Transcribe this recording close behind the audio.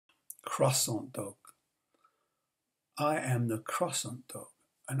Croissant Dog. I am the Croissant Dog,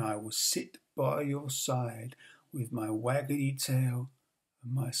 and I will sit by your side with my waggedy tail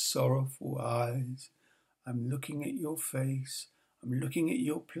and my sorrowful eyes. I'm looking at your face, I'm looking at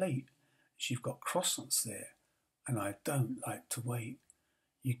your plate, as you've got croissants there, and I don't like to wait.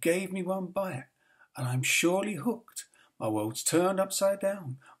 You gave me one bite, and I'm surely hooked. My world's turned upside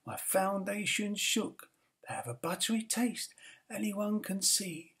down, my foundation's shook. They have a buttery taste, anyone can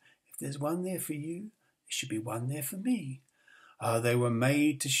see. If there's one there for you, there should be one there for me. They were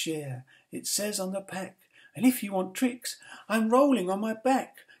made to share, it says on the pack. And if you want tricks, I'm rolling on my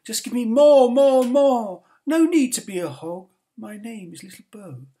back. Just give me more, more, more. No need to be a hog. My name is Little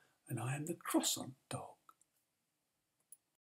Beau, and I am the Croissant Dog.